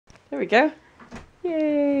There we go.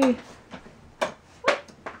 Yay.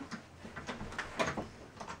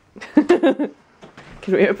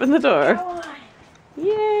 Can we open the door?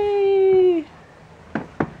 Yay.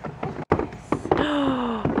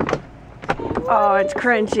 Oh, it's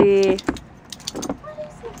crunchy.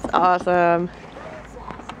 It's awesome.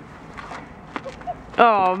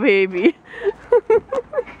 Oh, baby.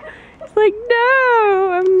 It's like,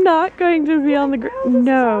 no, I'm not going to be on the ground.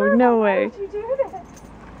 No, no way. Why did you do that?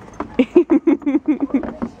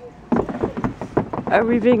 Are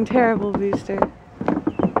we being terrible, Booster?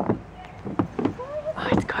 Oh,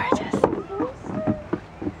 it's gorgeous.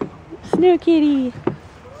 Snow Kitty.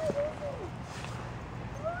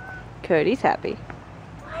 Cody's happy.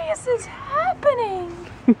 Why is this happening?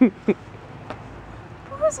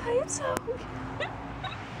 Booza, it's okay.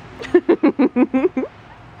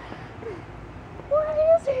 What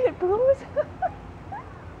is it, Booza?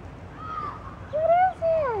 What is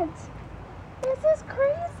it? Is this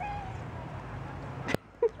crazy?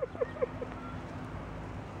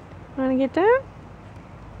 Wanna get down?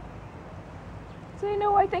 So you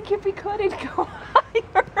know, I think if we could, it'd go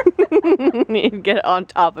higher. You'd get on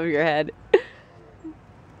top of your head.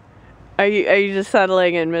 Are you just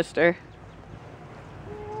settling in, mister?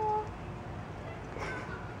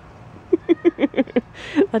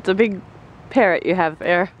 That's a big parrot you have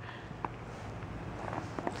there.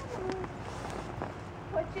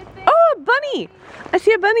 What you think? Oh, a bunny! I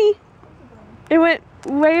see a bunny. It went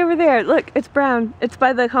way over there. Look, it's brown. It's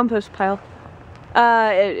by the compost pile.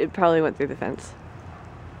 It probably went through the fence.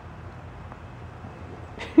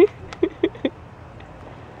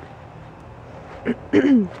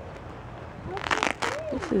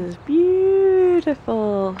 This is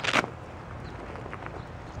beautiful.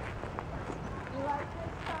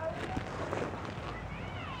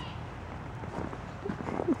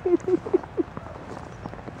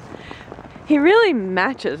 He really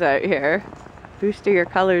matches out here. Booster, your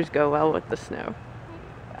colors go well with the snow.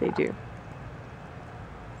 They do.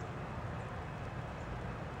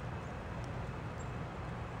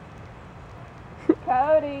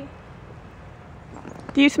 Cody.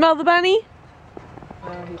 Do you smell the bunny?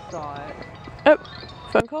 No, he saw it. Oh,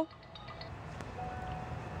 phone call?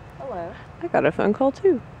 Hello. I got a phone call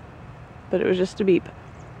too, but it was just a beep.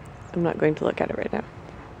 I'm not going to look at it right now.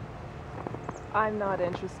 I'm not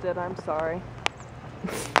interested, I'm sorry.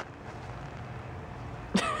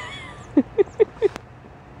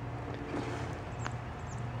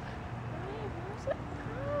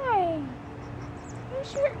 Hi. You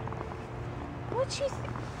sure? What'd she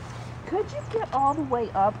Could you get all the way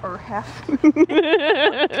up or half?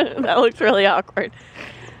 That looks really awkward.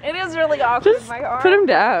 It is really awkward. Just My arm. put him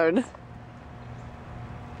down.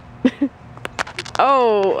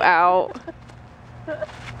 Oh, ow.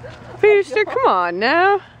 Booster, come on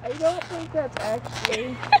now. I don't think that's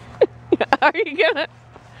actually. Are you gonna?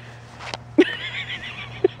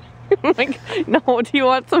 Oh my God. No, do you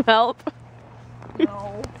want some help?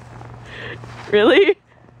 No. Really?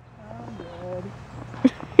 I'm good.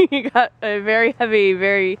 You got a very heavy,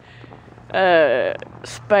 very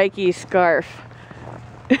spiky scarf.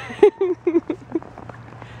 What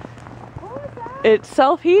was that? It's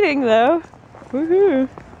self-heating though. Woohoo.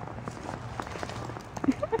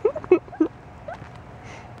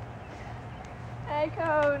 Hey,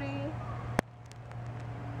 Cody.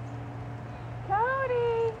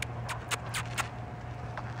 Cody.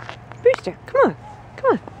 Booster, come on.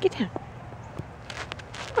 Come on, get down.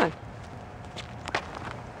 Come on.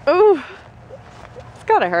 Oh, it's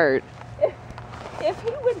gotta hurt. If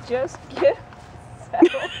he would just get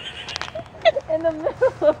settled in the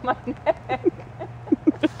middle of my neck.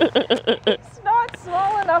 It's not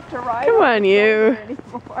small enough to ride Come on, the you. shoulder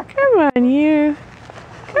anymore. Come on, you.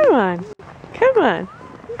 Come on. Come on.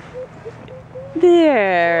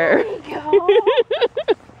 There. There you go.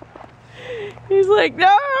 He's like,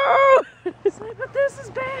 no! It's like, but this is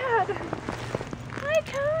bad. Hi,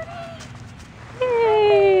 Cody.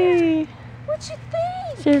 Yay! What you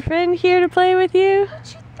think? Is your friend here to play with you?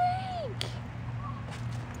 What you think?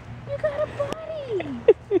 You got a buddy.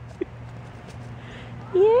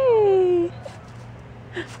 Yay!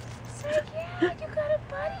 It's like, yeah, you got a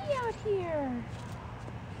buddy out here.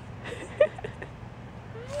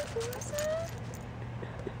 Hi, Booza.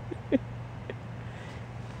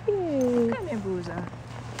 Yay. Come here, Booza.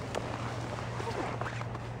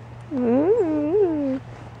 Mm.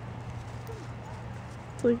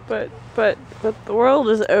 It's like, but the world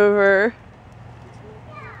is over.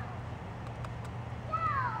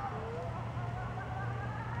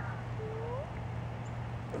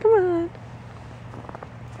 Come on.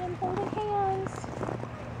 I'm holding hands.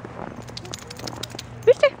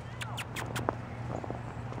 Booster.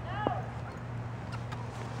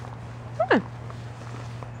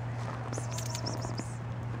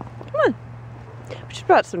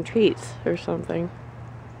 brought some treats or something.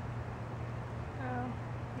 Oh,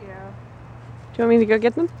 yeah. Do you want me to go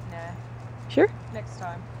get them? Nah. Sure. Next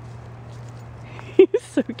time. He's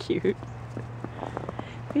so cute.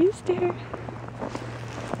 Booster.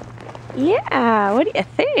 Yeah, what do you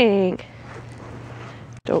think?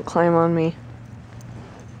 Don't climb on me.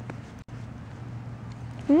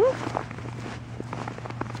 Hmm?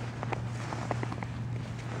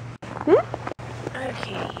 Hmm?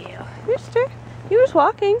 Okay, you. Booster, he was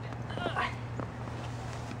walking.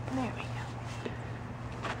 There we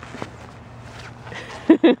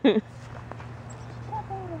go.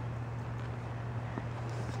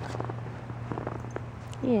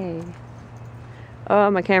 Yay.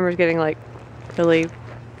 Oh, my camera's getting like really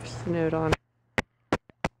snowed on.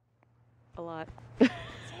 A lot. So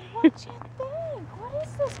what you think? What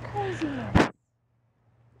is this craziness?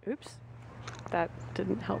 Oops. That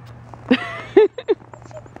didn't help. What you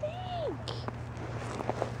think?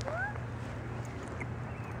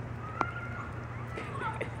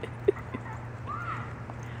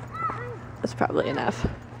 That's probably enough.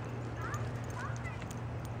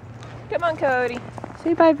 Come on, Cody.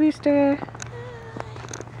 Say bye, Booster.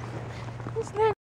 Isn't that